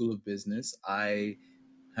School of Business, I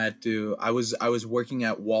was working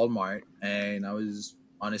at Walmart, and I was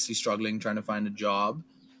honestly struggling trying to find a job.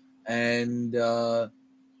 And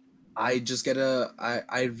I just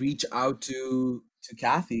I reach out to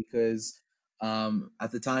Kathy because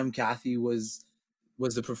at the time Kathy was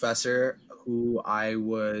the professor who I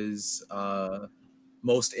was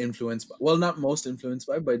most influenced by. Well, not most influenced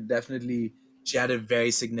by, but definitely she had a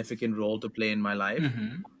very significant role to play in my life.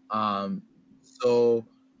 Hmm. um so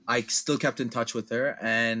I still kept in touch with her,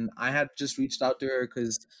 and I had just reached out to her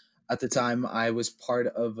because at the time I was part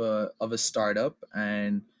of a startup,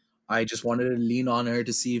 and I just wanted to lean on her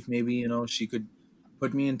to see if maybe she could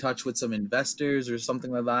put me in touch with some investors or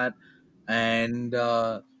something like that. And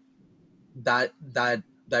that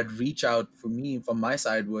reach out for me from my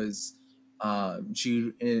side was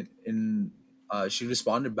she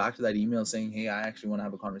responded back to that email saying, "Hey, I actually want to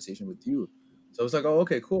have a conversation with you." So I was like, "Oh,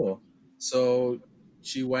 okay, cool." So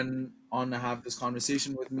she went on to have this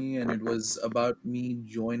conversation with me, and it was about me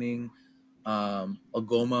joining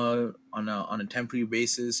Algoma on a temporary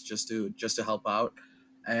basis just to help out.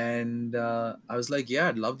 And I was like, "Yeah,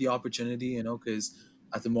 I'd love the opportunity, because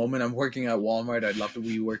at the moment I'm working at Walmart. I'd love to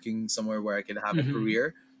be working somewhere where I could have a Hmm.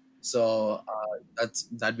 career." So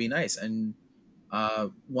that'd be nice. And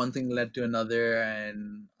one thing led to another,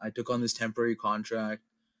 and I took on this temporary contract.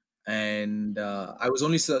 And I was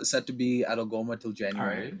only set to be at Algoma till All January,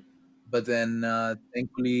 right. but then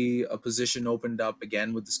thankfully a position opened up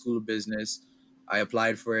again with the School of Business. I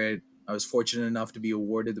applied for it. I was fortunate enough to be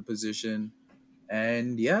awarded the position,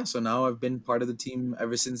 and yeah, so now I've been part of the team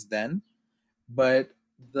ever since then. But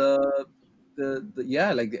the the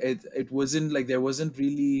yeah, like it wasn't like there wasn't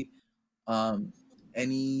really um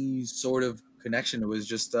any sort of connection. It was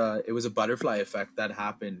just it was a butterfly effect that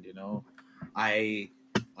happened. I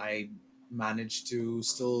i managed to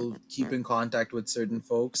still keep in contact with certain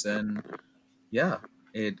folks, and yeah,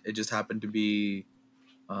 it just happened to be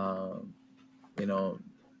um you know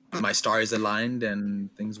my stars aligned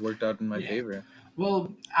and things worked out in my Yeah. favor.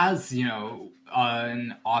 Well, as you know,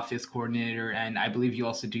 an office coordinator, and I believe you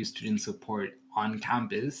also do student support on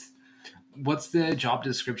campus. What's the job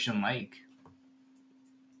description like?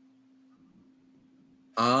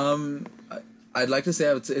 I'd like to say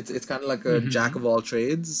it's kind of like a jack Mm-hmm. of all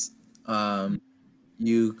trades. Um,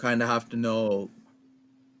 you kind of have to know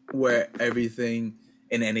where everything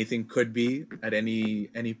and anything could be at any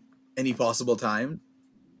possible time.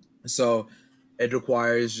 So it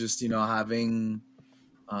requires just having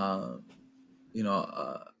uh,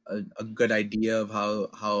 a good idea of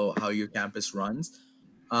how your campus runs,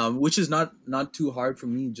 which is not too hard for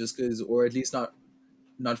me, just because, or at least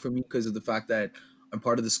not for me because of the fact that I'm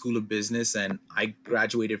part of the School of Business and I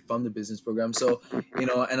graduated from the business program. So, and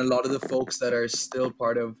a lot of the folks that are still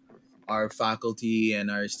part of our faculty and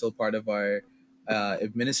are still part of our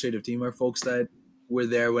administrative team are folks that were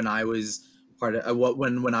there when I was part of what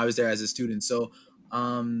when I was there as a student. So,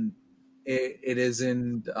 um, it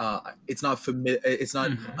isn't it's not it's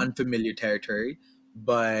not Mm-hmm. unfamiliar territory,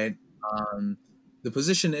 but um, the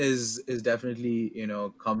position is definitely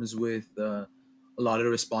comes with a lot of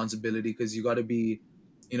responsibility because you got to be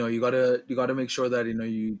you got to make sure that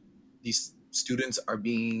these students are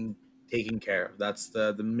being taken care of. That's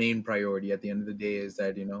the main priority at the end of the day, is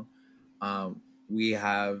that we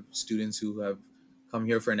have students who have come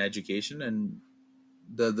here for an education, and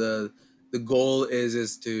the goal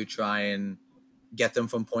is to try and get them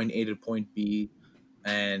from point A to point B,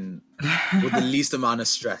 and with the least amount of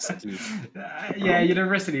stress, at least. Yeah,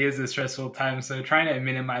 university is a stressful time, so trying to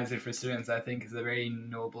minimize it for students, I think, is a very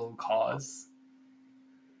noble cause.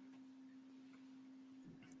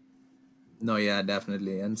 No, yeah,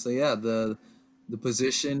 definitely. And so yeah, the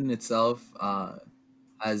position itself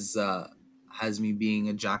has has me being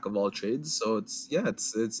a jack of all trades. So it's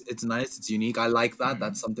nice, it's unique. I like that.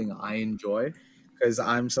 That's Mm-hmm. something I enjoy because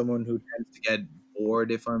I'm someone who tends to get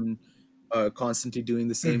bored if I'm constantly doing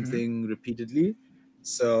the same Mm-hmm. thing repeatedly.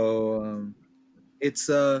 So it's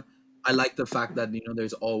I like the fact that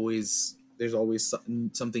there's always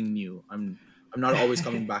something new. I'm not always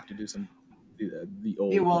coming back to do the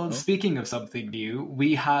Yeah, old, well, speaking of something new,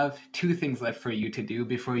 we have two things left for you to do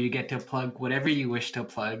before you get to plug whatever you wish to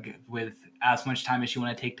plug with as much time as you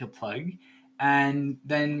want to take to plug. And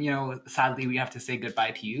then, sadly, we have to say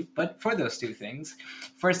goodbye to you. But for those two things,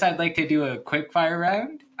 first, I'd like to do a quick fire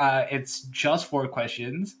round. It's just four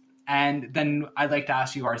questions. And then I'd like to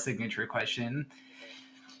ask you our signature question.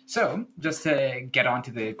 So, just to get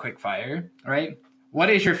onto the quick fire, all right? What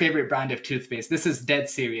is your favorite brand of toothpaste? This is dead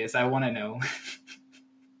serious. I want to know.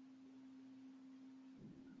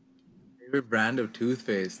 Favorite brand of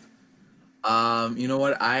toothpaste. You know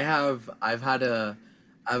what? I've had a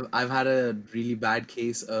really bad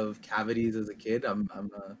case of cavities as a kid.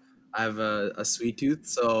 I have a sweet tooth,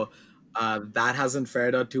 so that hasn't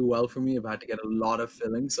fared out too well for me. I've had to get a lot of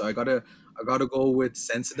fillings, so I gotta go with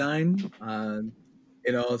Sensodyne.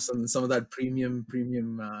 Some of that premium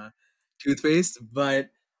toothpaste.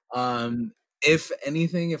 But if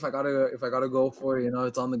anything, if I gotta go for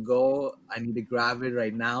it's on the go, I need to grab it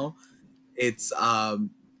right now. It's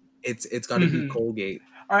got to be Mm-hmm. Colgate.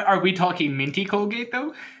 Are we talking minty Colgate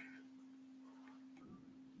though?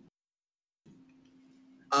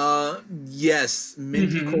 Yes,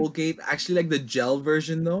 minty Mm-hmm. Colgate. Actually, like the gel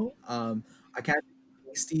version though. I can't do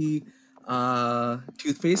tasty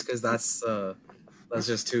toothpaste because that's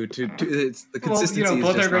just too. It's the Well, consistency is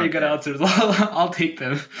both are just very not good there. answers. I'll take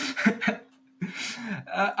them.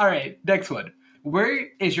 All right, next one. Where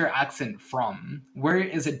is your accent from? Where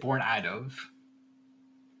is it born out of?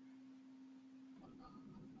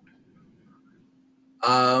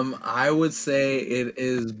 I would say it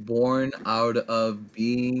is born out of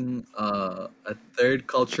being a third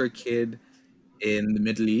culture kid in the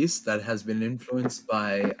Middle East that has been influenced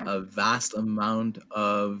by a vast amount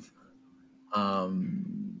of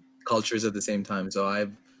cultures at the same time. So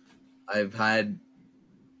I've had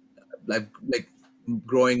like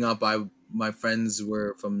growing up, I my friends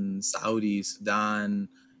were from Saudi, Sudan,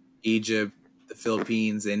 Egypt, the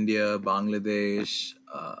Philippines, India, Bangladesh,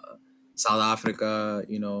 South Africa.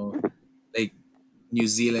 Like New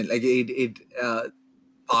Zealand, like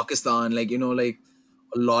Pakistan, like a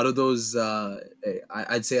lot of those.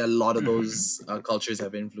 I'd say a lot of Mm-hmm. those cultures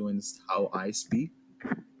have influenced how I speak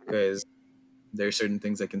because there are certain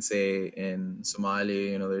things I can say in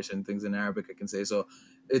Somali, there are certain things in Arabic I can say. So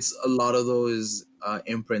it's a lot of those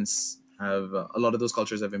imprints have a lot of those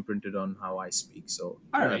cultures have imprinted on how I speak. So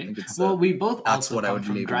All yeah, I right. think it's Well, we both that's also what I come would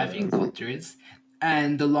from label it driving as. cultures.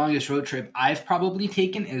 And the longest road trip I've probably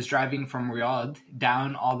taken is driving from Riyadh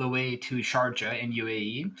down all the way to Sharjah in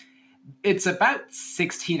UAE. It's about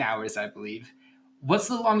 16 hours, I believe. What's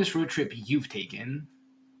the longest road trip you've taken?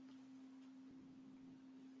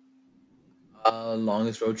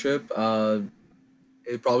 Longest road trip.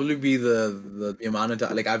 It'd probably be the amount of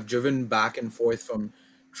time. Like I've driven back and forth from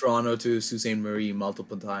Toronto to Sault Ste. Marie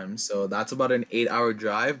multiple times. So that's about an 8 hour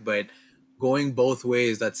drive, but going both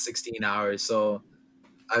ways, that's 16 hours. So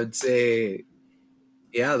I would say,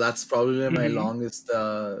 yeah, that's probably Hmm.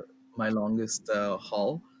 my longest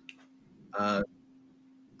haul. Uh,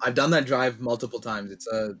 I've done that drive multiple times. It's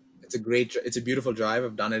a beautiful drive.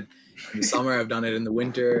 I've done it in the summer. I've done it in the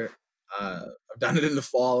winter. I've done it in the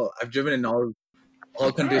fall. I've driven in all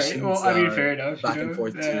All right. Well, conditions, I mean, fair enough. back and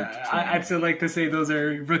forth to I'd Toronto. still like to say those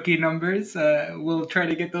are rookie numbers. We'll try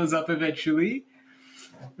to get those up eventually,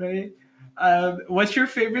 right? What's your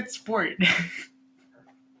favorite sport?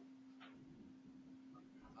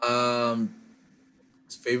 Um,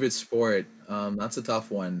 Favorite sport? That's a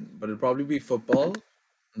tough one, but it'd probably be football.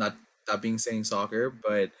 Not that being saying soccer,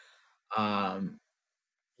 but um,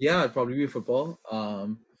 yeah, it'd probably be football.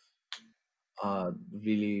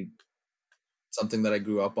 Really something that I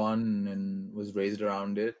grew up on and was raised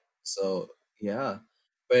around it. So yeah,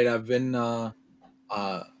 but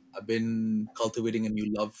uh, I've been cultivating a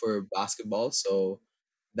new love for basketball. So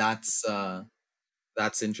that's uh,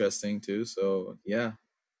 that's interesting too. So yeah,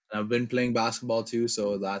 and I've been playing basketball too.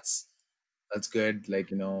 So that's good.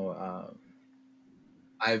 Like,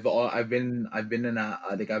 I've been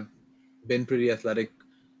like I've been pretty athletic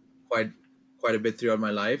quite quite a bit throughout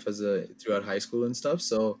my life as a throughout high school and stuff.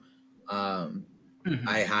 So um,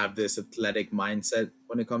 I Hmm. have this athletic mindset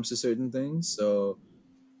when it comes to certain things. So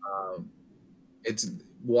um, it's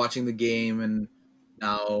watching the game and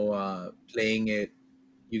now playing it.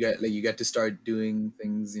 You get to start doing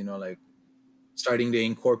things. Like starting to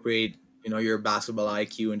incorporate your basketball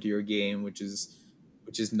IQ into your game, which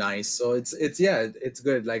is nice. So it's yeah, it's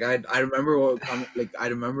good. Like I remember I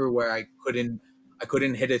remember where I couldn't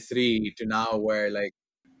hit a three to now where like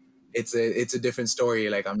it's a different story.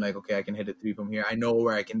 Like I'm like, okay, I can hit a three from here. I know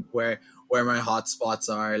where I can where my hot spots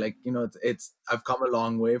are. Like, it's I've come a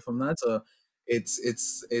long way from that. So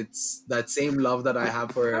it's that same love that I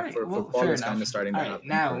have All for right. Well, football fair is kind of enough. starting All to right. happen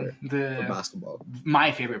Now, for the basketball.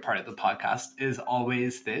 my favorite part of the podcast is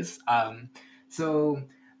always this. So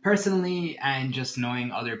personally, and just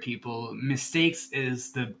knowing other people, mistakes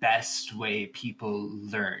is the best way people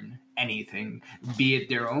learn anything, be it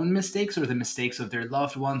their own mistakes or the mistakes of their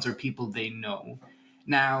loved ones or people they know.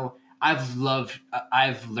 Now, I've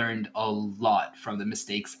learned a lot from the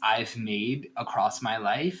mistakes I've made across my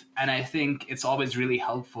life, and I think it's always really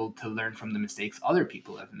helpful to learn from the mistakes other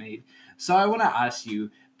people have made. So I want to ask you,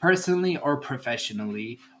 personally or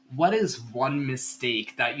professionally, what is one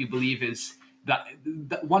mistake that you believe is that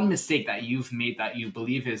one mistake that you've made that you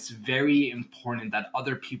believe is very important that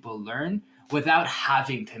other people learn without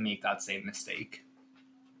having to make that same mistake?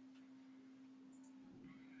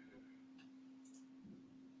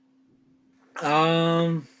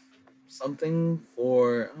 Um, Something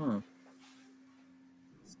for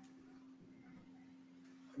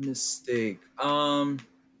mistake.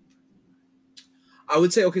 I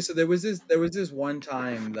would say, okay. So there was this one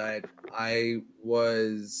time that I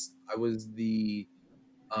was the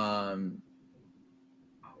um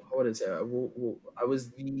how would I say I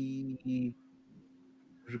was the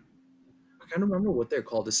I can't remember what they're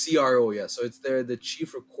called, the CRO. Yeah, so they're the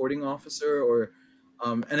chief recording officer, or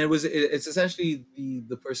and it's essentially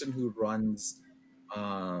the person who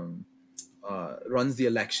um runs the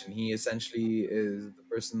election. He essentially is the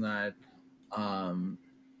person that um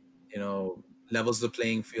you know levels the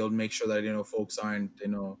playing field, make sure that folks aren't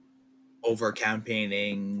over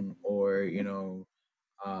campaigning or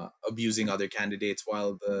abusing other candidates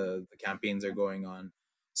while the campaigns are going on.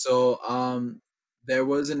 So there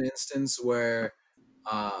was an instance where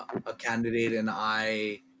a candidate and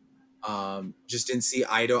I just didn't see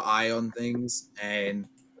eye to eye on things, and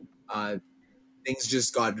uh, things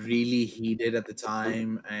just got really heated at the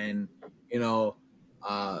time, and you know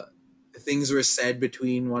uh, things were said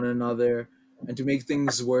between one another. And to make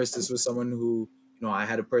things worse, this was someone who I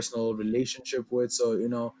had a personal relationship with. So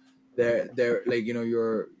they're like,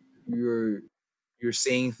 you're you're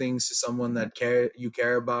saying things to someone that you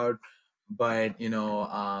care about, but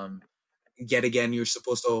yet again, you're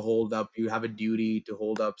supposed to hold up, you have a duty to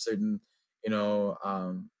hold up certain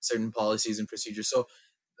certain policies and procedures. So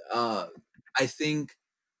uh, I think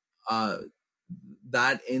uh,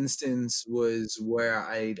 that instance was where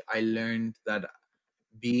I learned that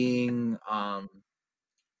being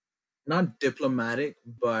not diplomatic,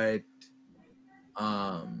 but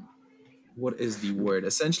um, what is the word?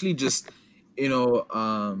 Essentially, just you know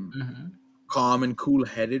um, Mm-hmm. calm and cool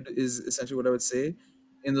headed is essentially what I would say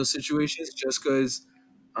in those situations. Just because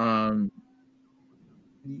um,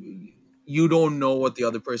 you don't know what the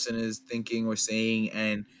other person is thinking or saying,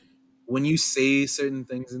 and when you say certain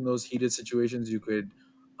things in those heated situations, you could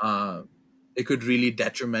uh, it could really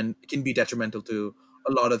detriment it can be detrimental to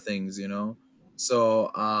a lot of things, you know.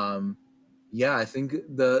 So yeah, I think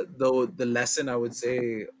the lesson I would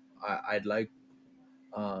say I'd like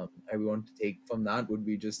everyone to take from that would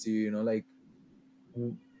be just to, you know, like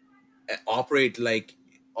w- operate like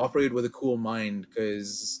operate with a cool mind,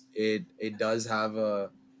 because it does have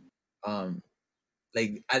a um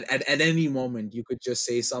like at any moment you could just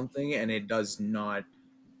say something and it does not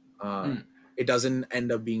uh Mm. it doesn't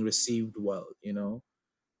end up being received well, you know.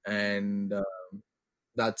 And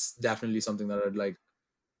that's definitely something that I'd like,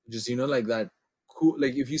 just, you know, like that cool,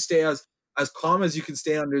 like if you stay as calm as you can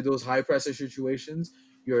stay under those high pressure situations,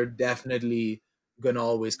 you're definitely gonna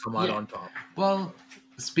always come out Yeah. on top. Well,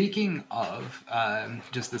 speaking of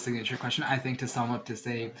just the signature question, I think to sum up to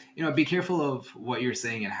say, be careful of what you're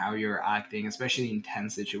saying and how you're acting, especially in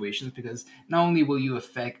tense situations, because not only will you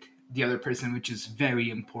affect the other person, which is very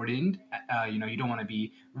important. You don't want to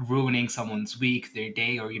be ruining someone's week, their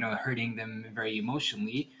day, or hurting them very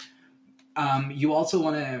emotionally. You also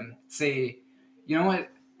want to say, you know what,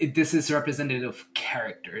 this is representative of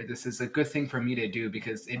character. This is a good thing for me to do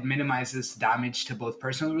because it minimizes damage to both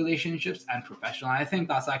personal relationships and professional. And I think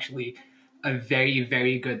that's actually a very,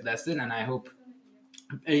 very good lesson. And I hope,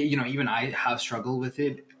 even I have struggled with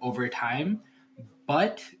it over time.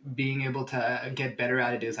 But being able to get better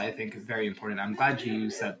at it is, I think, very important. I'm glad you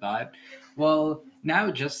said that. Well,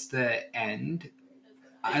 now just the end.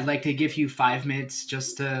 I'd like to give you 5 minutes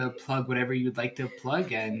just to plug whatever you'd like to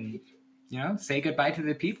plug and, say goodbye to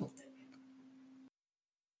the people.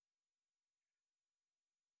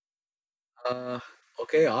 Uh,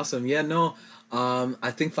 okay, awesome. Yeah, no,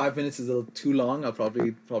 I think 5 minutes is a little too long. I'll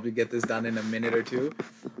probably get this done in a minute or two.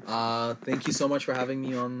 Thank you so much for having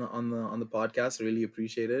me on the podcast. I really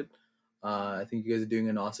appreciate it. I think you guys are doing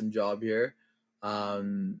an awesome job here.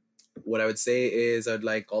 Um, what I would say is I'd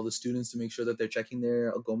like all the students to make sure that they're checking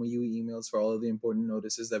their Agoma U emails for all of the important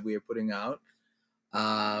notices that we are putting out.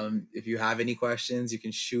 If you have any questions, you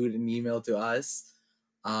can shoot an email to us.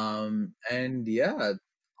 And yeah,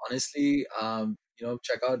 honestly,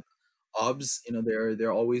 check out OBS. You know,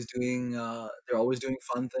 they're always doing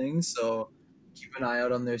fun things. So keep an eye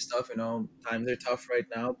out on their stuff. You know, times are tough right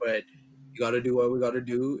now, but you got to do what we got to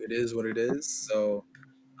do. It is what it is. So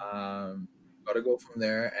got to go from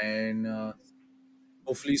there, and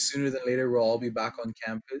hopefully sooner than later we'll all be back on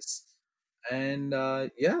campus. And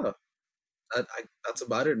yeah, that's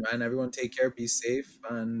about it, man. Everyone take care, be safe,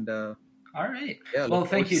 and All right. yeah, look Well, forward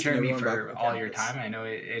thank to you, seeing Jeremy, everyone back for on all your campus. time. I know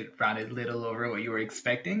it ran a little over what you were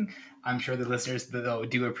expecting. I'm sure the listeners, though,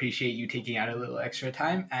 do appreciate you taking out a little extra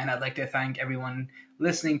time. And I'd like to thank everyone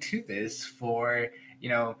listening to this for,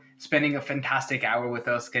 spending a fantastic hour with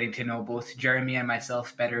us, getting to know both Jeremy and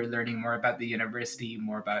myself better, learning more about the university,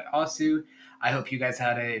 more about OSU. I hope you guys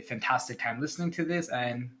had a fantastic time listening to this,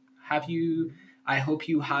 and I hope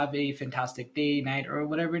you have a fantastic day, night, or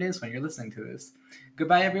whatever it is when you're listening to this.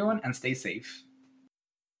 Goodbye, everyone, and stay safe.